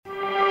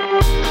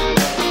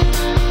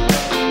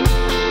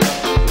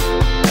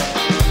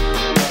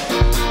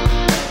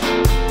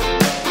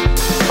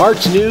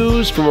arts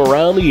news from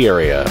around the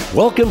area.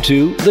 Welcome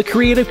to The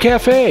Creative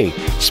Cafe,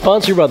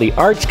 sponsored by the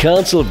Arts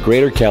Council of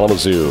Greater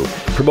Kalamazoo,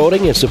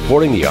 promoting and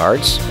supporting the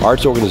arts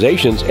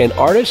organizations, and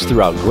artists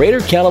throughout Greater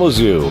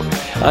Kalamazoo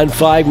on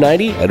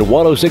 590 and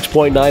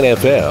 106.9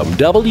 FM,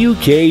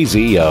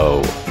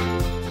 WKZO.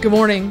 Good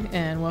morning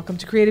and welcome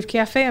to Creative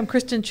Cafe. I'm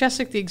Kristen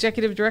Chesick, the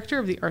Executive Director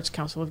of the Arts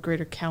Council of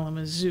Greater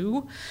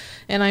Kalamazoo.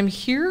 And I'm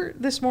here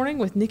this morning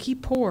with Nicki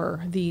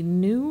Poer, the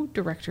new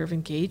Director of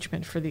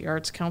Engagement for the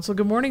Arts Council.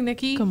 Good morning,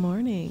 Nicki. Good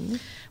morning.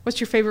 What's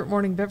your favorite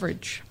morning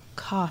beverage?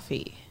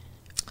 Coffee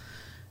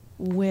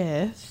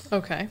with,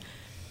 Okay.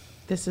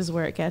 this is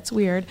where it gets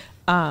weird,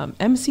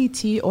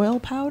 MCT oil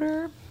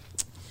powder.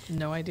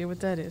 No idea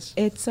what that is.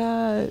 It's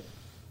a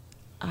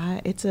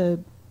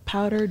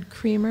powdered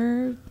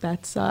creamer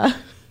that's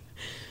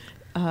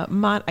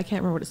I can't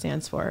remember what it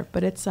stands for,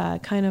 but it's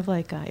kind of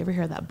like, you ever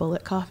hear of that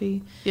bullet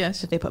coffee? Yes.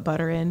 That they put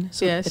butter in?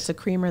 So Yes. it's a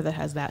creamer that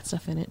has that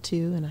stuff in it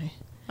too, and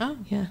Oh.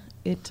 yeah,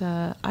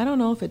 I don't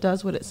know if it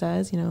does what it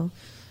says,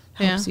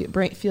 helps you,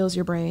 feels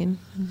your brain,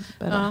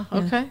 but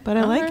okay. But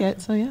I All like right.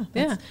 it, so yeah.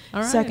 Yeah,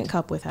 all right. Second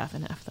cup with half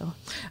and half though.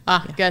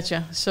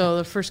 Gotcha. So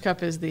the first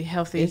cup is the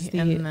healthy,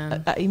 and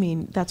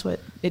then... that's what,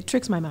 it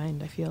tricks my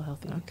mind. I feel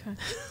healthy. Okay.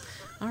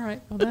 All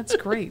right. Well, that's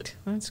great.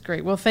 That's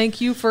great. Well,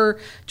 thank you for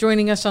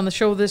joining us on the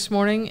show this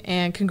morning,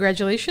 and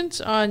congratulations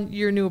on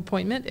your new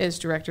appointment as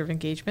Director of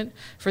Engagement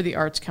for the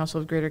Arts Council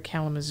of Greater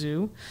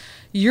Kalamazoo.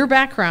 Your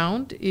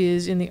background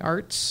is in the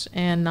arts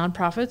and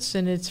nonprofits,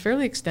 and it's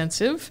fairly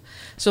extensive.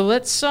 So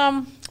let's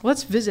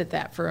visit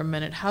that for a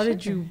minute. How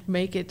did you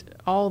make it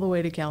all the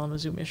way to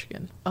Kalamazoo,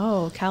 Michigan?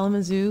 Oh,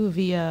 Kalamazoo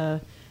via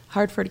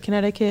Hartford,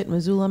 Connecticut,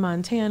 Missoula,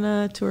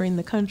 Montana, touring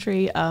the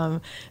country.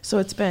 So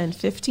it's been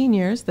 15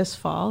 years this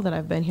fall that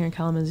I've been here in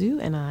Kalamazoo,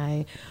 and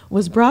I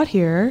was brought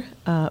here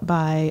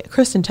by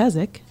Kristen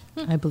Chesick,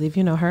 I believe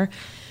you know her,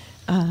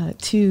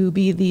 to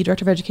be the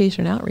Director of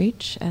Education and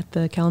Outreach at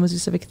the Kalamazoo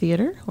Civic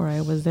Theater, where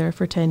I was there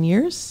for 10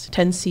 years,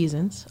 10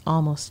 seasons,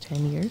 almost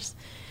 10 years.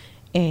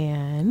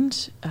 And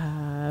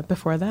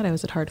before that, I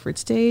was at Hartford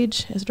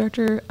Stage as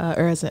director,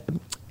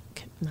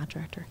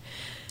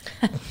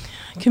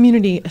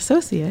 community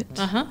associate,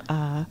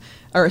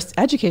 or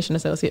education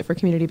associate for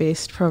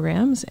community-based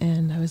programs,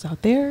 and I was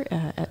out there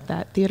at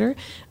that theater.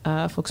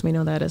 Folks may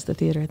know that as the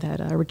theater that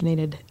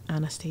originated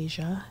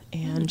Anastasia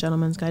and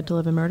Gentleman's Guide to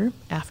Live and Murder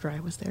after I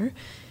was there.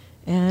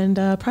 And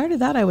prior to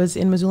that, I was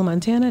in Missoula,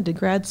 Montana, did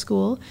grad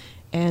school,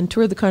 and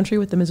toured the country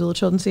with the Missoula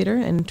Children's Theater,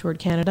 and toured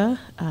Canada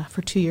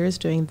for 2 years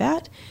doing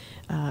that,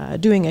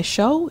 doing a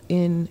show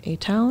in a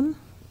town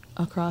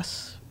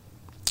across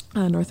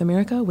North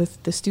America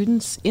with the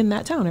students in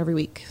that town every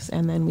week.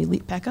 And then we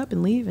pack up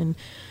and leave and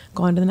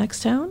go on to the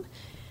next town.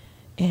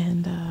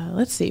 And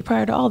let's see,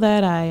 prior to all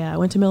that, I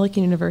went to Millikan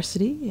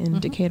University in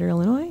Decatur,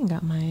 Illinois, and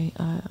got my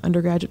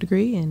undergraduate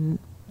degree in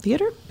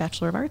theater,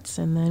 Bachelor of Arts,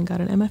 and then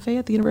got an MFA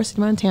at the University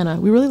of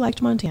Montana. We really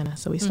liked Montana,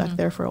 so we stuck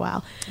there for a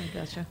while. I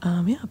gotcha.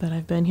 But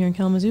I've been here in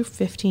Kalamazoo for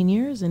 15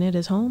 years, and it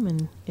is home,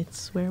 and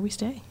it's where we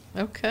stay.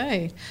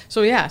 Okay.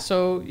 So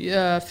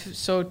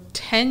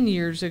 10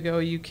 years ago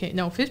you came,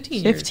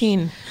 15 years.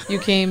 15. You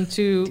came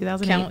to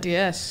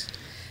 2008.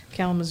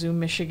 Kalamazoo,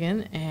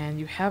 Michigan, and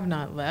you have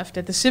not left.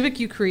 At the Civic,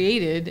 you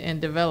created and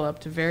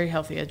developed a very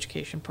healthy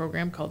education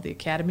program called the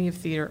Academy of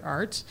Theater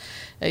Arts.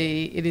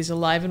 It is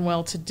alive and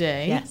well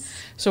today. Yes.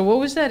 So what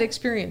was that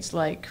experience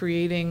like,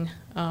 creating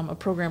a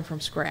program from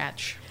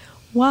scratch?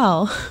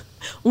 Well,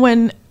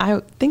 when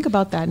I think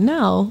about that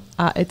now,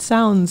 it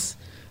sounds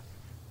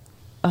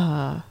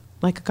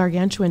like a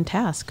gargantuan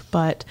task,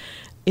 but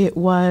it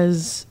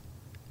was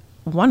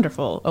a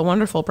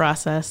wonderful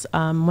process.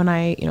 When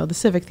the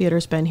Civic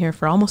Theater's been here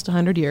for almost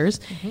 100 years,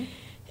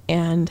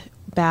 and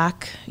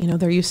back,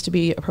 there used to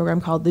be a program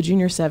called the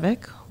Junior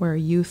Civic, where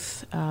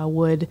youth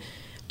would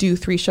do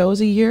 3 shows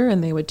a year,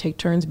 and they would take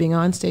turns being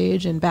on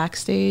stage and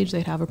backstage.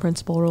 They'd have a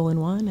principal role in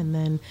one, and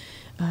then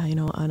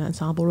an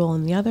ensemble role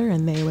in the other,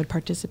 and they would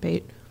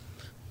participate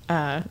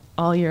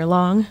all year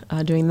long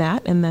doing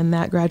that. And then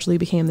that gradually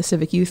became the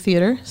Civic Youth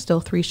Theater, still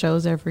 3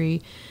 shows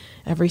every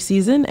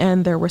season.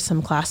 And there were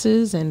some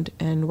classes and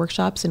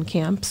workshops and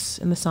camps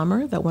in the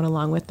summer that went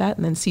along with that,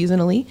 and then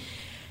seasonally.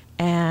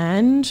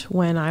 And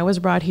when I was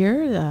brought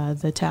here,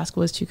 the task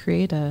was to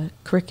create a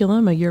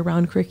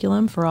year-round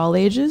curriculum for all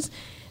ages.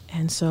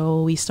 And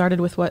so we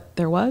started with what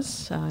there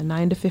was,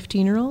 9 to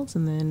 15-year-olds,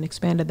 and then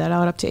expanded that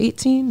out up to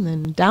 18,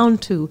 then down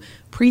to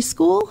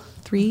preschool,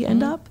 3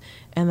 end up,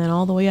 and then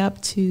all the way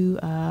up to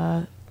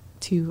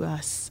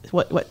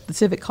what the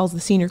Civic calls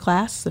the senior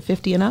class, the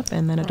 50 and up,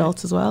 and then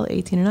adults as well,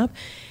 18 and up.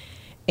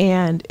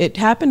 And it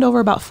happened over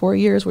about 4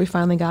 years where we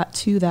finally got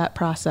to that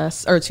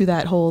process, or to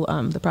that whole,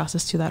 the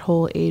process to that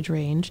whole age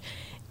range,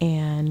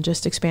 and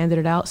just expanded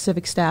it out.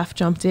 Civic staff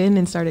jumped in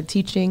and started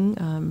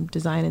teaching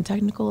design and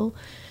technical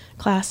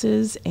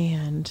classes,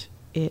 and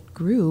it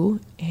grew.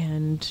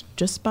 And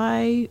just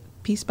by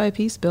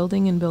piece,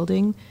 building and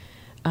building,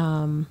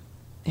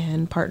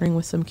 and partnering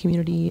with some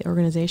community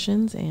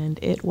organizations. And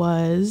it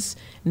was,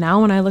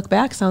 now when I look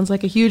back, sounds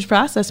like a huge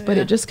process, but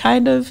it just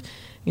kind of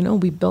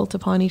we built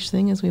upon each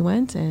thing as we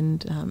went,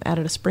 and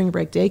added a spring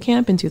break day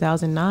camp in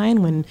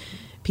 2009 when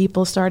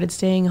people started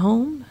staying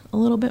home a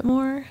little bit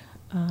more.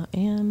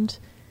 And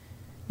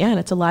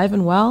it's alive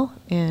and well.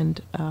 And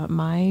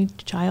my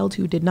child,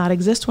 who did not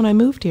exist when I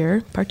moved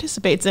here,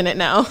 participates in it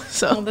now.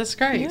 So that's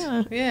great.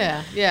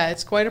 Yeah.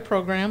 It's quite a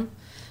program.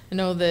 I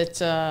know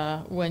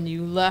that when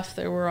you left,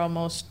 there were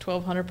almost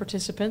 1,200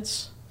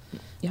 participants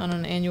on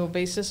an annual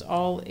basis,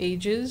 all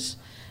ages.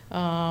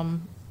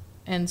 And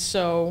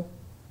so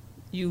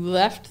you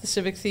left the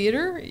Civic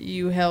Theater.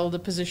 You held a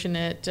position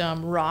at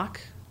ROC.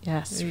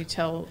 Yes. Can you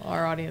tell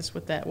our audience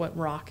what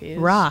ROC is?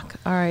 ROC,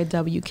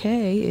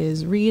 R-I-W-K,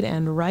 is Read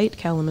and Write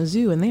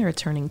Kalamazoo, and they are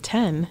turning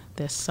 10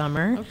 this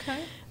summer.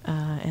 Okay.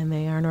 And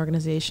they are an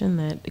organization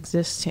that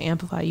exists to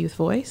amplify youth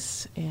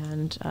voice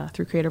and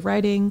through creative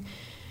writing.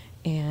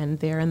 And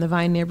they're in the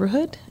Vine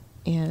neighborhood.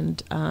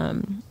 And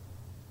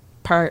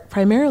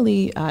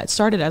primarily, it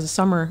started as a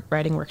summer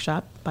writing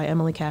workshop by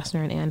Emily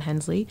Kastner and Ann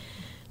Hensley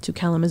to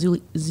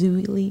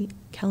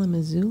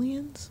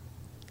Kalamazooians.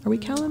 Are we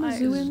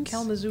Kalamazooans?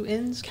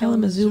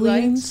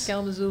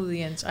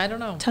 Kalamazooians. I don't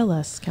know. Tell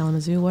us,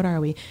 Kalamazoo, what are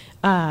we?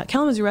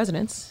 Kalamazoo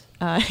residents,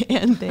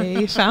 and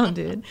they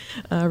founded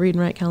Read and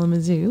Write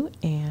Kalamazoo,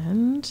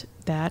 and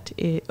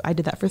I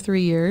did that for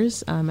 3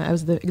 years. I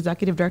was the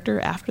executive director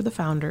after the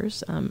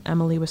founders.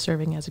 Emily was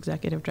serving as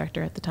executive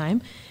director at the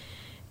time,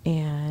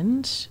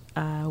 and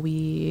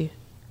we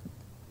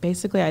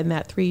basically, in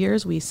that 3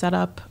 years, we set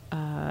up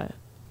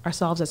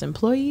ourselves as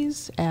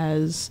employees,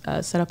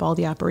 set up all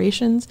the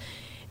operations.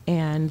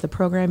 And the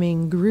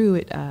programming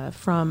grew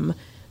from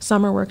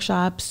summer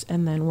workshops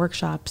and then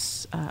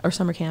workshops, or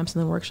summer camps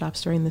and then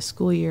workshops during the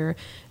school year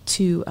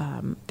to,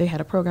 they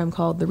had a program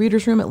called the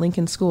Reader's Room at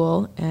Lincoln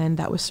School, and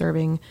that was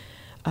serving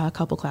a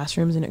couple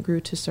classrooms, and it grew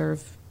to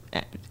serve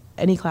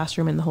any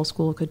classroom in the whole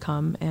school could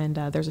come. And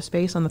there's a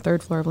space on the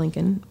 3rd floor of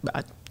Lincoln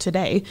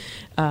today,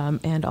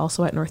 and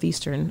also at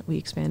Northeastern. We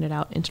expanded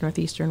out into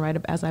Northeastern right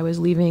as I was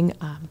leaving,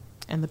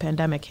 and the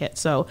pandemic hit.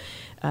 So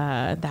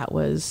that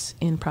was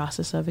in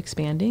process of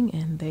expanding,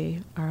 and they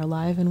are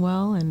alive and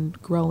well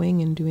and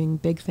growing and doing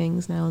big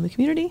things now in the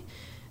community.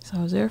 So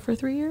I was there for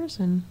 3 years,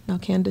 and now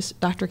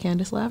Dr.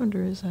 Candace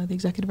Lavender is the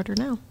executive director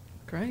now.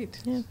 Great.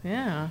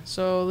 Yeah.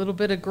 So a little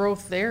bit of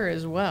growth there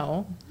as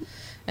well.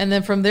 And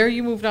then from there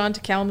you moved on to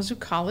Kalamazoo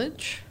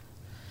College.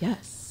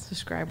 Yes.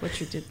 Describe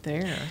what you did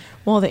there.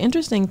 Well, the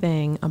interesting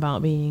thing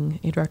about being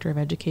a director of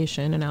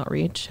education and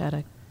outreach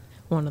at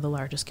one of the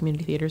largest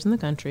community theaters in the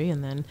country,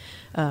 and then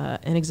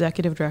an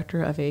executive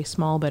director of a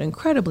small but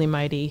incredibly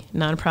mighty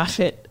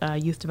nonprofit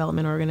youth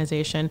development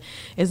organization,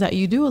 is that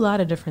you do a lot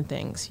of different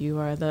things. You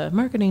are the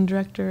marketing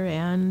director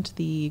and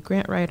the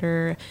grant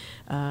writer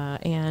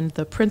and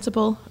the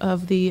principal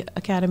of the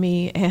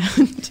academy,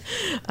 and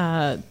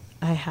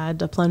I had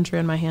a plunger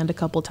in my hand a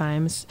couple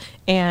times.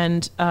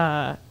 And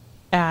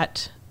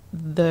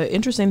the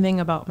interesting thing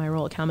about my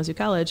role at Kalamazoo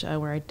College,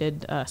 where I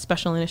did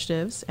special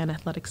initiatives and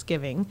athletics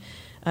giving,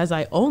 as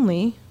I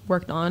only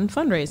worked on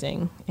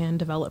fundraising and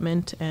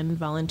development and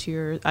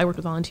volunteer. I worked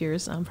with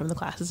volunteers from the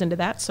classes into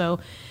that. So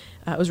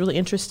it was really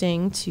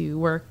interesting to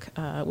work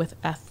with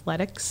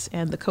athletics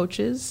and the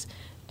coaches.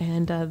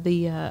 And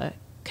the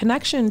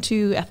connection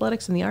to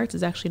athletics and the arts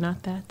is actually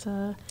not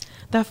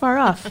that far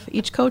off.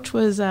 Each coach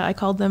was, I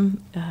called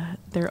them,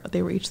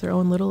 they were each their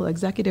own little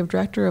executive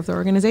director of the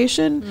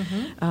organization,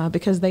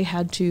 because they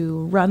had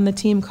to run the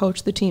team,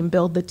 coach the team,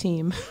 build the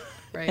team.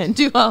 Right. And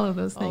do all of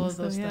those things.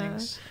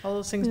 All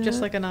those things,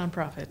 just like a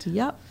nonprofit.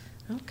 Yep.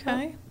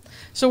 Okay. Yep.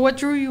 So what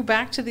drew you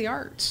back to the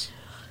arts?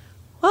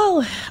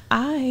 Well,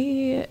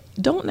 I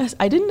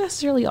didn't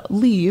necessarily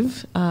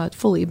leave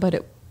fully,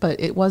 but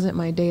it wasn't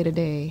my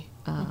day-to-day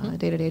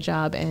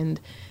job, and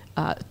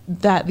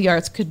that the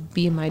arts could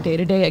be my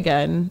day-to-day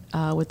again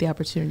with the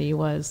opportunity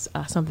was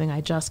something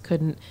I just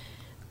couldn't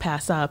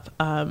pass up.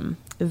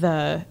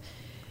 The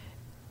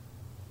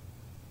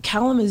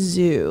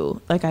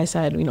Kalamazoo, like I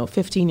said,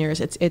 15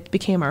 years, it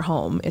became our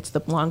home. It's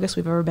the longest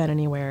we've ever been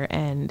anywhere,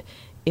 and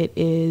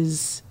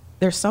there's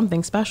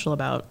something special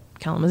about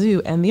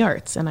Kalamazoo and the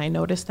arts, and I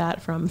noticed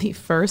that from the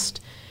first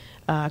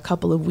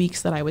couple of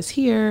weeks that I was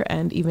here,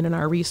 and even in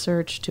our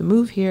research to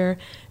move here,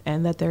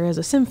 and that there is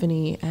a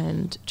symphony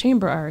and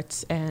chamber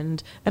arts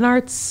and an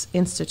arts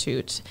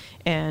institute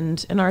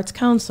and an arts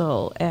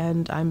council,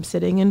 and I'm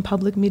sitting in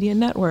Public Media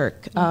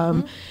Network.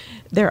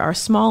 There are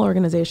small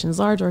organizations,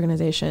 large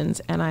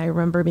organizations, and I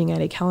remember being at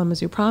a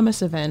Kalamazoo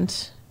Promise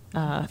event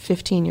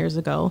 15 years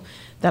ago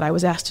that I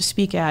was asked to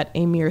speak at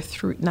a mere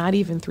not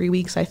even 3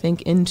 weeks, I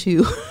think,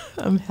 into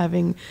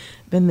having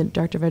been the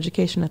director of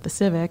education at the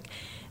Civic.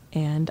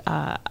 And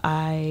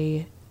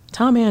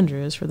Tom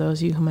Andrews, for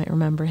those of you who might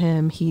remember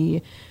him,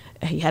 he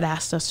had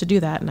asked us to do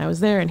that, and I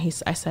was there, and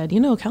I said,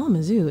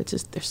 Kalamazoo,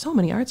 there's so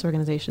many arts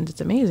organizations, it's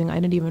amazing. I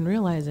didn't even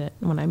realize it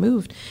when I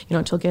moved,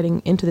 until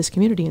getting into this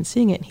community and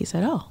seeing it. And he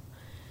said,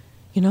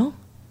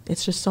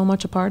 it's just so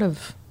much a part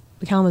of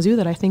the Kalamazoo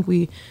that I think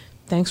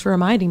thanks for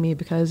reminding me,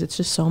 because it's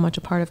just so much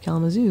a part of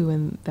Kalamazoo,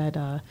 and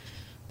that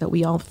that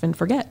we often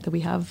forget that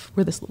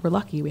we're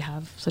lucky, we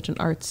have such an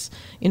arts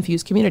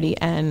infused community,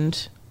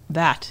 and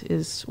that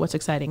is what's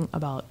exciting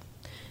about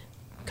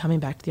coming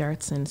back to the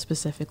arts and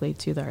specifically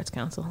to the Arts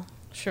Council.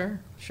 Sure.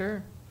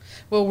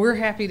 Well, we're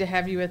happy to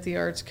have you at the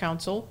Arts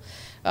Council.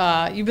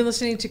 You've been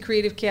listening to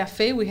Creative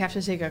Cafe. We have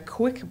to take a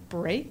quick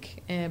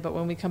break, but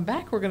when we come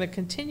back, we're going to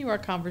continue our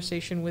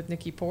conversation with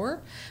Nicki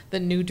Poer, the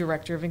new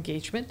Director of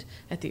Engagement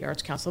at the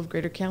Arts Council of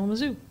Greater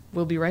Kalamazoo.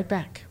 We'll be right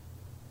back.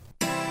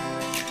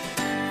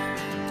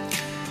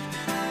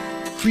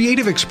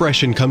 Creative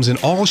expression comes in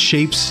all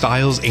shapes,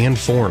 styles, and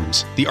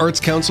forms. The Arts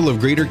Council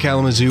of Greater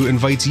Kalamazoo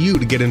invites you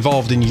to get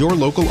involved in your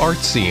local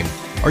arts scene.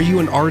 Are you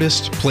an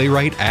artist,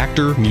 playwright,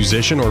 actor,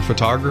 musician, or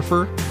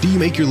photographer? Do you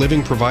make your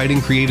living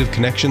providing creative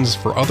connections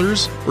for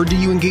others? Or do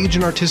you engage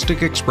in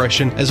artistic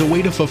expression as a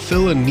way to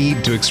fulfill a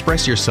need to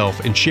express yourself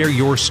and share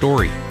your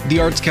story?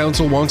 The Arts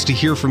Council wants to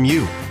hear from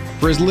you.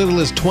 For as little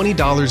as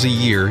 $20 a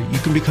year, you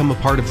can become a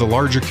part of the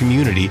larger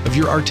community of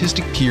your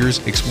artistic peers,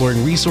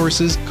 exploring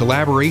resources,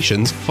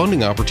 collaborations,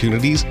 funding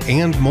opportunities,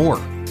 and more.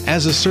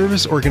 As a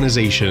service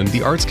organization,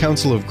 the Arts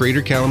Council of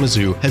Greater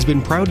Kalamazoo has been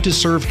proud to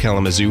serve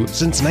Kalamazoo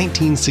since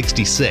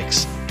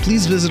 1966.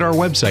 Please visit our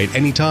website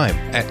anytime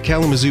at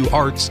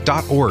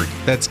kalamazooarts.org.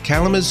 That's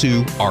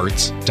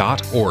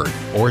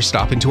kalamazooarts.org. Or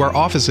stop into our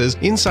offices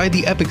inside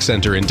the Epic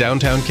Center in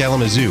downtown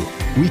Kalamazoo.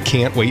 We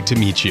can't wait to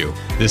meet you.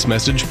 This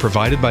message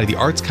provided by the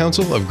Arts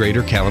Council of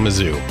Greater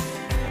Kalamazoo.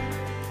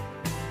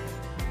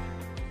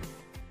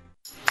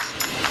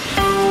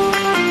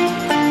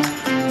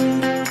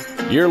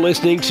 You're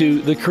listening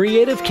to The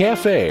Creative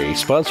Cafe,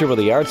 sponsored by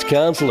the Arts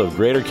Council of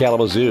Greater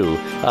Kalamazoo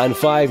on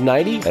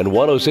 590 and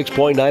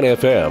 106.9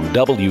 FM,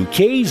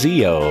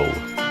 WKZO.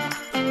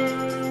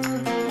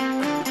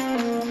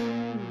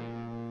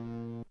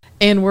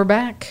 And we're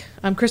back.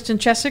 I'm Kristen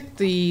Chesick,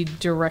 the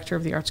Director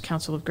of the Arts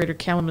Council of Greater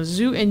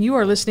Kalamazoo, and you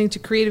are listening to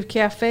Creative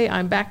Cafe.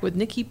 I'm back with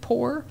Nicki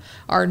Poer,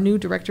 our new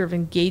Director of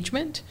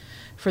Engagement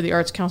for the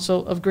Arts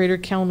Council of Greater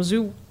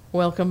Kalamazoo.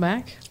 Welcome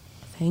back.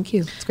 Thank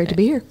you. It's great to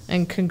be here.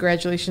 And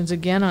congratulations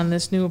again on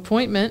this new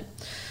appointment.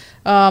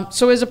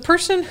 So as a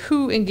person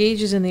who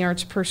engages in the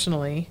arts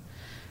personally,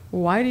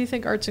 why do you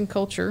think arts and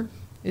culture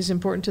is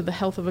important to the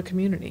health of a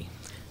community?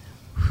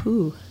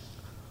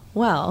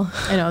 Well,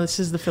 I know this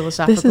is the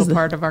philosophical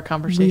part of our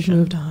conversation. We've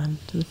moved on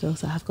to the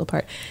philosophical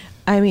part.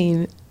 I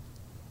mean,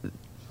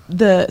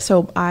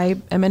 so I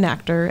am an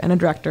actor and a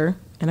director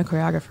and a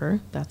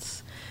choreographer.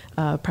 That's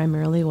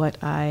primarily what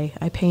I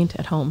paint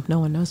at home. No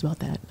one knows about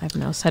that. I've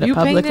now said it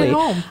publicly. You paint at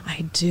home?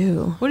 I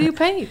do. What do you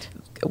paint?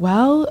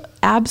 Well,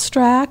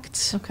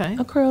 abstract. Okay.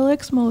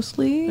 Acrylics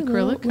mostly.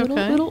 Acrylic,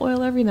 Little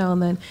oil every now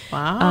and then.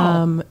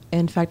 Wow.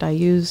 In fact,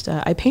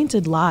 I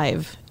painted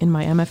live in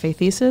my MFA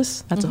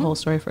thesis. That's a whole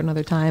story for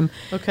another time.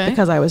 Okay.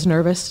 Because I was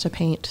nervous to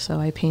paint, so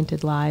I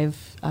painted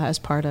live as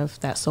part of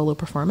that solo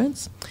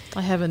performance.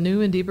 I have a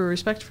new and deeper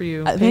respect for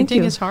you. Thank Painting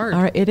you. is hard.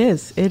 All right, it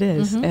is.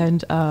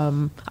 And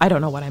I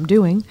don't know what I'm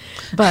doing,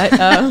 but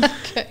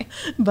Okay.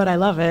 but I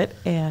love it.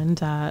 And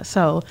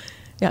so,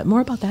 yeah,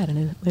 more about that in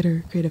a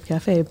later Creative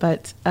Cafe.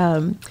 But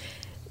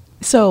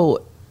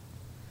so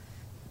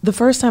the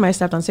first time I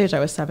stepped on stage, I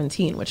was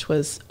 17, which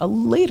was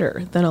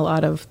later than a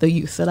lot of the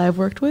youth that I've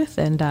worked with.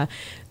 And I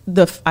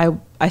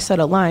said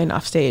a line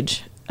off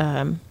stage,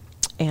 and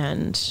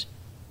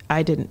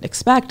I didn't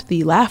expect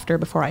the laughter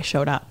before I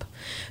showed up.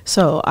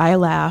 So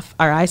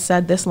I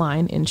said this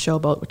line in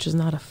Showboat, which is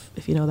not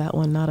if you know that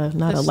one, not a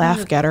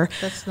laugh getter.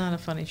 That's not a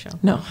funny show.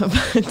 No,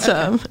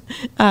 but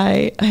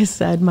I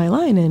said my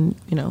line, and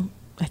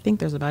I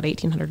think there's about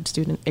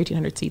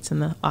 1,800 seats in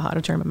the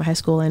auditorium at my high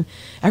school, and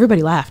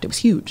everybody laughed. It was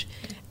huge.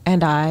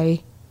 And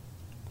I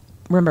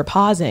remember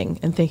pausing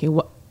and thinking,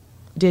 what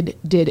did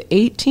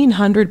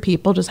 1,800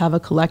 people just have a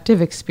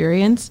collective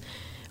experience?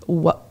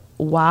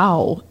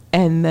 Wow.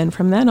 And then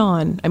from then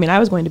on, I mean, I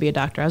was going to be a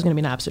doctor. I was going to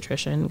be an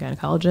obstetrician,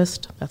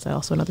 gynecologist. That's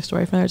also another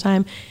story for another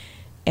time.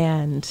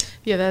 And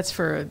yeah, that's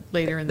for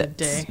later in the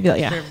day.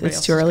 Yeah,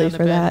 it's too early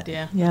for that.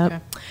 Yeah. Yep.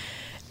 Okay.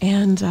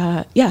 And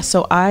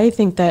so I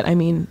think that, I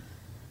mean,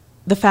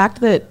 the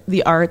fact that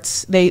the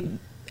arts,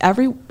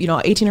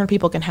 1,800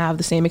 people can have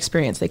the same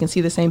experience. They can see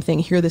the same thing,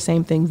 hear the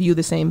same thing, view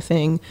the same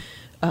thing,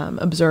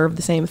 observe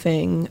the same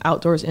thing,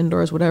 outdoors,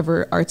 indoors,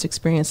 whatever arts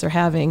experience they're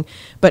having.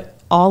 But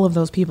all of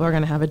those people are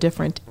going to have a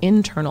different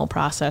internal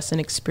process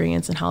and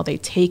experience and how they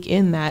take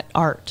in that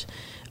art.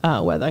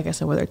 Whether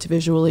it's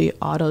visually,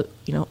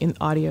 in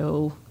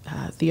audio,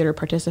 theater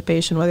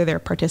participation, whether they're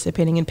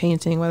participating in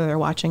painting, whether they're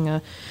watching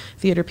a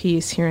theater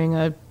piece, hearing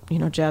a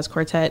jazz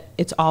quartet,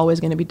 it's always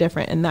going to be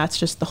different. And that's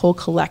just the whole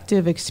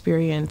collective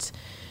experience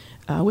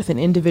with an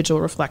individual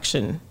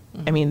reflection.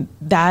 Mm-hmm. I mean,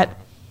 that,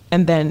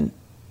 and then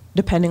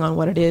depending on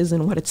what it is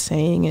and what it's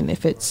saying, and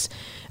if it's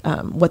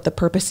what the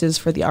purpose is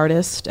for the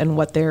artist and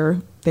what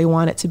they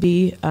want it to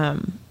be,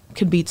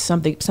 could be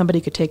something, somebody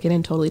could take it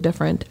in totally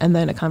different. And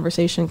then a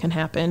conversation can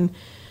happen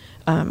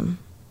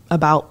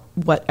about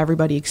what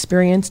everybody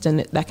experienced,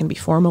 and that can be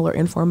formal or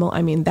informal.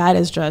 I mean, that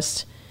is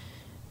just,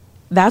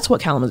 that's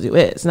what Kalamazoo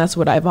is. And that's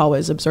what I've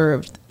always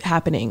observed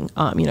happening,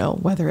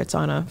 whether it's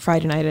on a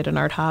Friday night at an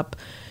art hop,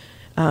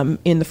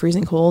 in the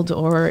freezing cold,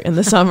 or in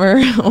the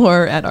summer,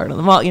 or at Art on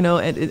the Mall,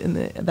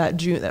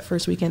 that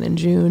first weekend in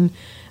June,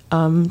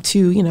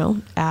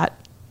 to, at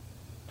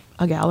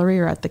a gallery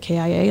or at the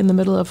KIA in the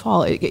middle of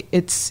fall.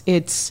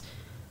 It's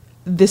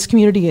this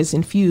community is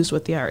infused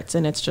with the arts,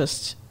 and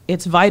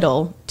it's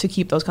vital to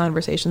keep those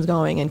conversations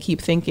going and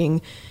keep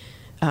thinking,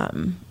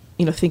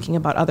 thinking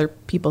about other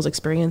people's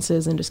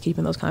experiences and just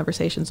keeping those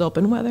conversations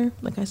open, whether,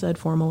 like I said,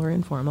 formal or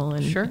informal,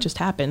 and Sure. It just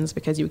happens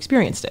because you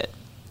experienced it.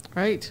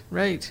 Right.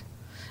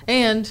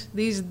 And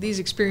these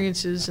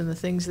experiences and the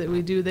things that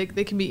we do, they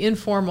can be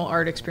informal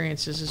art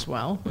experiences as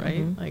well, right?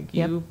 Mm-hmm. Like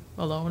Yep. you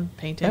alone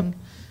painting. Yep.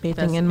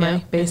 Painting in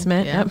my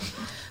basement. Yeah. Yep.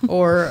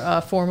 Or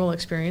a formal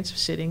experience of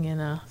sitting in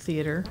a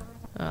theater,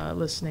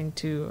 listening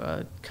to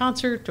a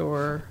concert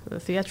or a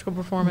theatrical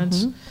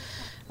performance.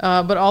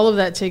 Mm-hmm. But all of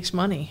that takes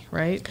money,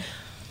 right?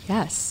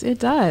 Yes, it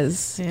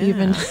does. Yeah.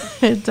 Even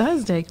it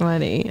does take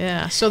money.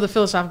 Yeah. So the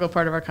philosophical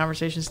part of our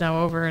conversation is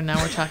now over, and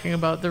now we're talking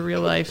about the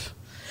real life.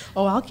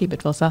 Oh, I'll keep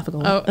it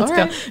philosophical. Oh, Let's all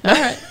go. right.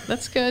 All right.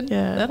 That's good.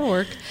 Yeah. That'll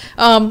work.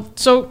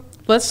 So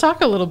let's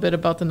talk a little bit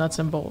about the nuts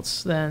and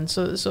bolts then.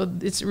 So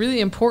it's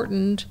really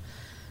important.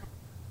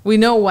 We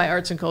know why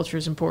arts and culture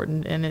is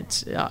important, and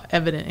it's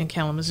evident in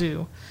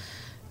Kalamazoo.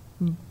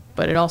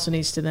 But it also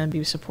needs to then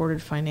be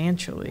supported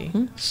financially.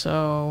 Mm-hmm.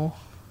 So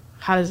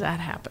how does that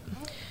happen?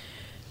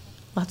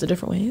 Lots of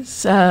different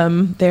ways.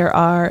 There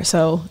are,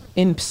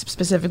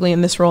 specifically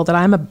in this role that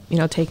I'm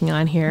taking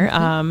on here,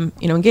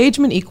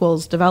 engagement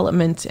equals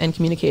development and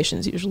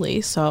communications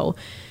usually. So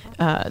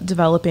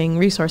developing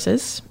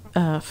resources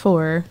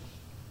for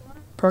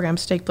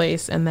programs to take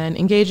place, and then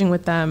engaging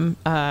with them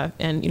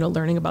and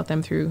learning about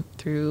them through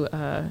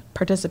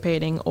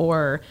participating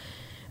or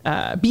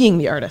being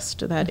the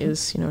artist that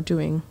is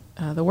doing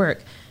the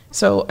work.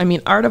 So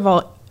art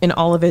in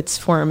all of its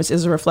forms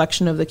is a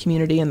reflection of the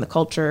community and the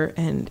culture,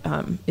 and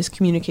is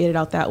communicated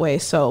out that way.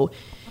 So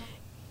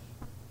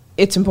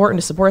it's important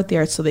to support the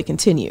arts so they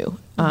continue.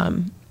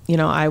 I've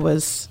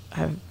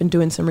been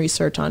doing some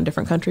research on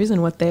different countries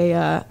and what they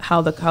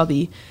how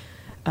the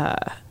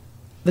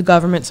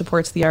government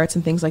supports the arts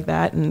and things like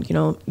that. And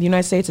the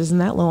United States isn't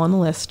that low on the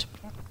list,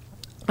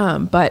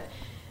 but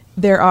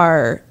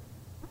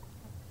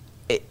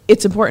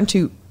it's important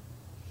to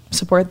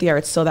support the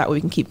arts so that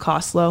we can keep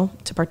costs low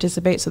to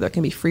participate, so there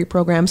can be free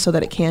programs, so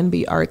that it can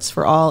be arts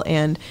for all.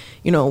 And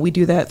we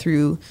do that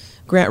through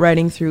grant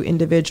writing, through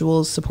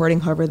individuals supporting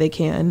however they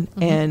can,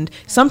 and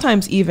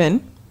sometimes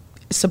even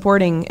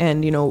supporting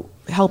and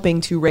helping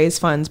to raise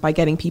funds by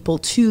getting people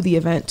to the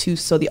event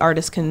so the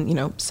artists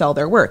can sell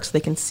their work, so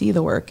they can see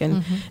the work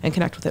and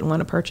connect with it and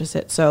want to purchase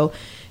it. So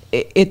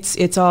it's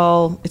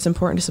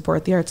important to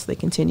support the arts so they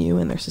continue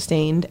and they're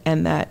sustained,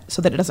 and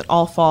so that it doesn't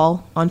all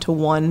fall onto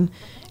one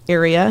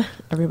area.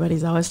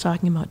 Everybody's always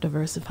talking about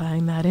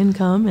diversifying that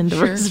income and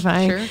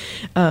diversifying,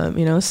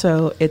 Sure.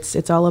 So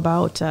it's all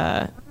about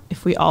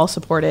if we all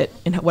support it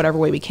in whatever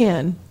way we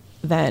can,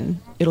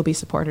 then it'll be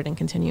supported and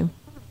continue.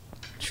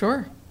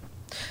 Sure.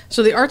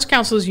 So the Arts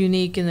Council is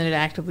unique in that it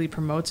actively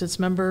promotes its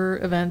member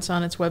events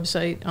on its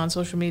website, on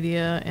social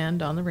media,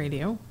 and on the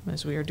radio,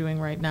 as we are doing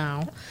right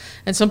now.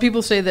 And some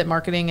people say that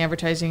marketing,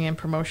 advertising, and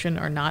promotion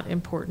are not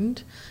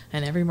important.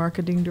 And every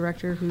marketing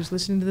director who's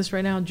listening to this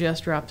right now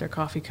just dropped their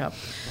coffee cup.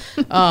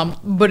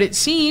 But it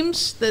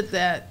seems that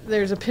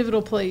there's a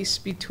pivotal place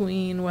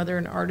between whether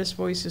an artist's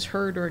voice is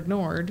heard or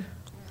ignored.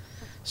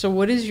 So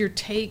what is your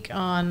take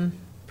on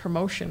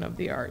promotion of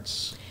the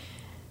arts?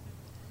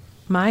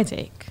 My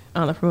take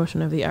on the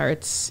promotion of the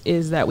arts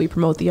is that we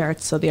promote the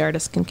arts so the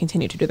artists can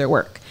continue to do their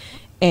work.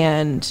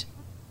 And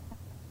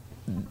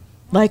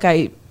like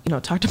I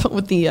talked about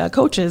with the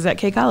coaches at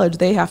K College,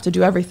 they have to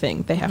do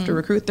everything. They have to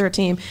recruit their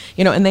team,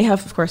 and they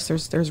have, of course,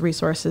 there's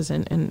resources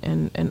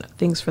and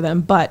things for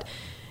them. But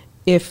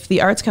if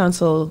the Arts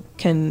Council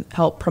can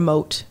help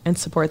promote and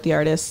support the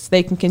artists,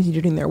 they can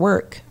continue doing their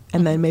work.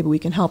 And then maybe we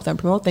can help them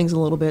promote things a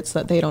little bit so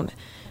that they don't,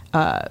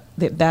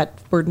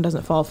 that burden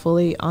doesn't fall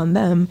fully on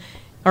them.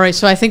 All right,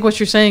 so I think what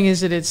you're saying is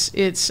that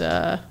it's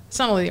not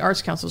only the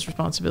Arts Council's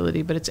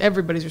responsibility, but it's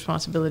everybody's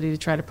responsibility to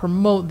try to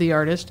promote the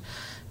artist,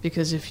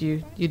 because if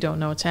you don't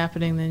know what's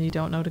happening, then you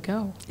don't know to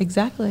go.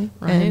 Exactly.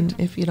 Right. And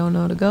if you don't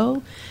know to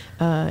go,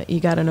 you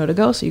got to know to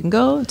go so you can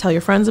go, tell your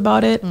friends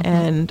about it.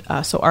 And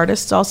so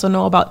artists also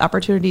know about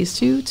opportunities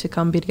too, to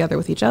come be together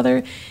with each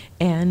other.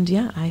 And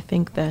yeah, I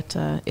think that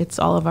it's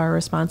all of our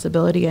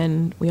responsibility,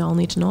 and we all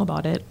need to know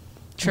about it.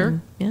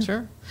 Sure,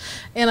 sure.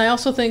 And I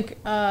also think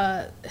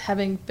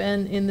having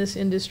been in this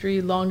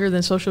industry longer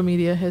than social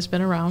media has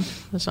been around,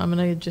 so I'm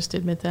going to just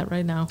admit that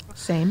right now.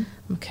 Same.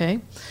 Okay.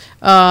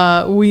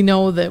 We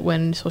know that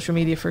when social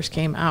media first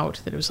came out,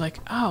 that it was like,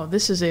 oh,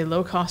 this is a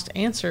low-cost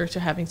answer to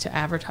having to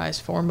advertise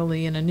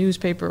formally in a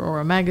newspaper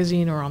or a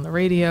magazine or on the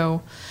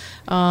radio.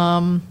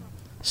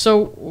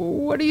 So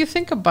what do you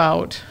think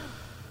about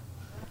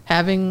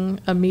having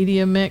a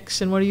media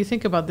mix, and what do you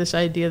think about this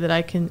idea that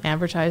I can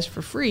advertise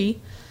for free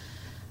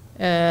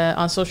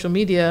on social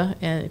media,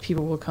 and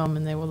people will come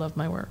and they will love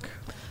my work.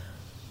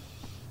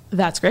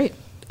 That's great.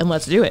 And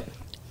let's do it.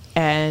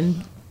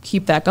 And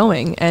keep that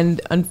going.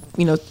 And,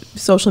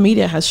 social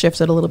media has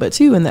shifted a little bit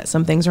too, in that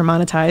some things are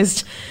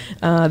monetized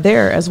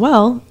there as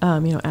well,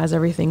 as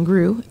everything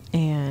grew.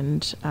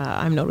 And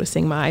I'm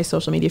noticing my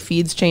social media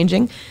feeds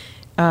changing.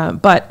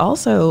 But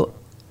also,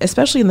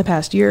 especially in the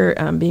past year,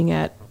 being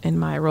in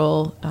my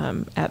role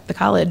at the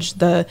college,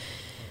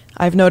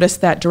 I've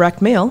noticed that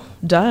direct mail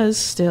does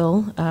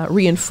still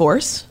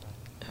reinforce,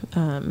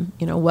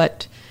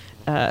 what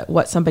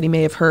somebody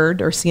may have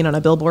heard or seen on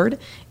a billboard.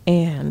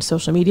 And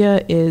social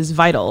media is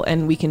vital,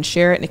 and we can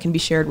share it, and it can be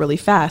shared really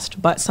fast.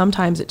 But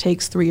sometimes it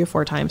takes 3 or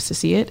 4 times to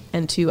see it.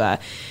 And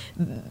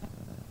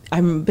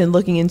I've been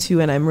looking into,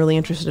 and I'm really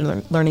interested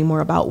in learning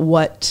more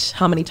about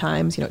how many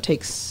times it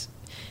takes.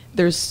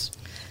 There's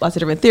lots of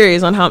different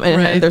theories on how,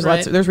 and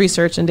there's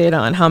research and data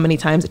on how many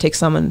times it takes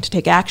someone to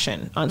take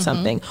action on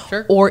something.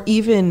 Sure. Or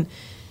even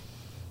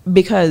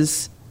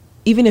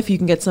if you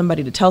can get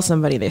somebody to tell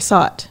somebody they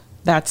saw it,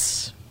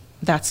 that's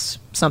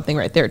something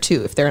right there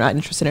too. If they're not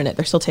interested in it,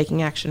 they're still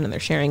taking action and they're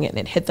sharing it, and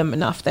it hit them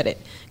enough that it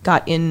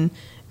got in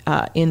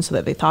so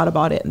that they thought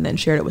about it and then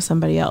shared it with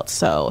somebody else.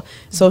 So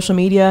social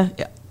media,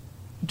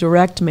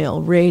 direct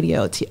mail,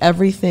 radio, to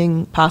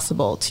everything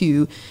possible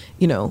to,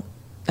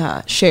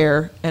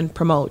 share and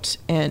promote,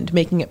 and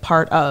making it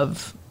part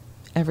of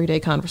everyday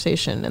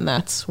conversation. And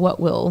that's what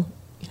will,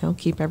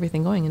 keep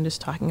everything going, and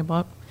just talking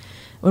about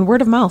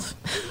word of mouth.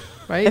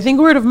 Right. I think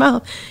word of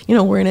mouth,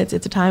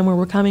 it's a time where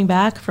we're coming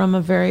back from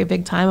a very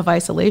big time of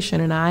isolation.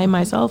 And I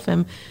myself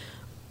am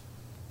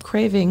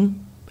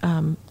craving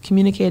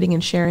communicating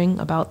and sharing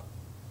about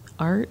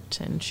art,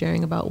 and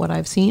sharing about what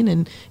I've seen,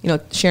 and,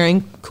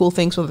 sharing cool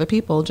things with other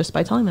people just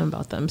by telling them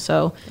about them.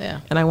 So,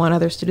 yeah. And I want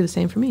others to do the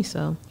same for me.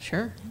 So,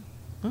 sure.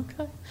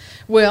 Okay.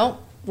 Well,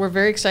 we're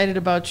very excited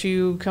about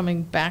you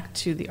coming back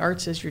to the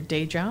arts as your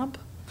day job.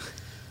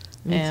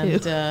 Me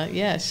too.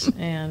 Yes,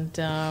 and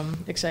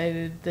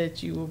excited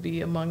that you will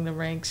be among the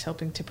ranks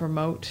helping to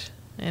promote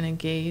and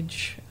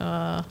engage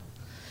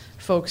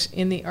folks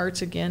in the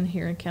arts again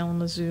here in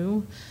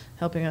Kalamazoo,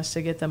 helping us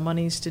to get the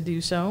monies to do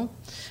so.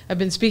 I've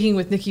been speaking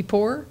with Nicki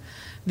Poer,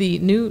 the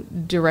new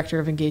Director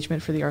of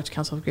Engagement for the Arts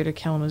Council of Greater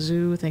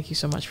Kalamazoo. Thank you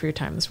so much for your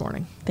time this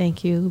morning.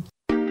 Thank you.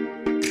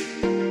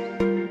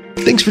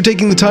 Thanks for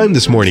taking the time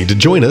this morning to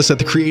join us at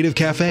the Creative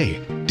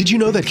Cafe. Did you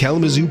know that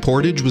Kalamazoo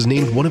Portage was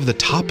named one of the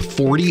top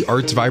 40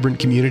 arts vibrant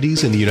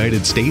communities in the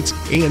United States,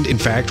 and in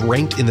fact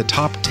ranked in the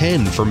top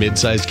 10 for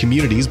mid-sized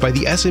communities by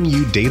the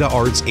SMU Data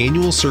Arts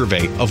annual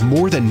survey of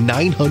more than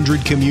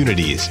 900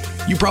 communities?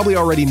 You probably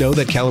already know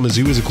that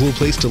Kalamazoo is a cool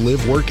place to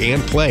live, work,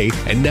 and play,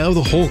 and now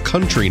the whole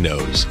country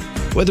knows.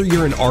 Whether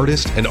you're an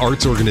artist, an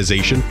arts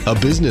organization, a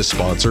business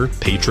sponsor,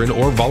 patron,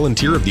 or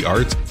volunteer of the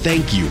arts,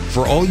 thank you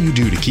for all you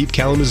do to keep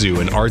Kalamazoo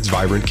an arts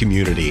vibrant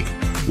community.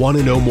 Want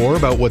to know more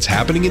about what's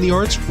happening in the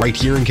arts right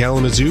here in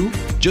Kalamazoo?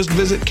 Just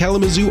visit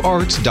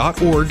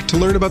kalamazooarts.org to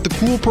learn about the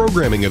cool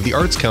programming of the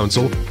Arts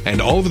Council and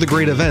all of the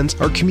great events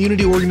our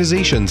community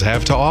organizations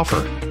have to offer.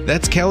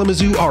 That's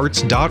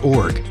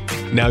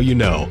kalamazooarts.org. Now you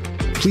know.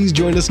 Please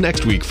join us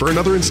next week for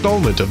another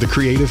installment of the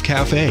Creative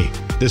Cafe.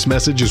 This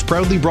message is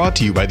proudly brought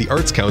to you by the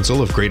Arts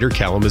Council of Greater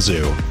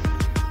Kalamazoo.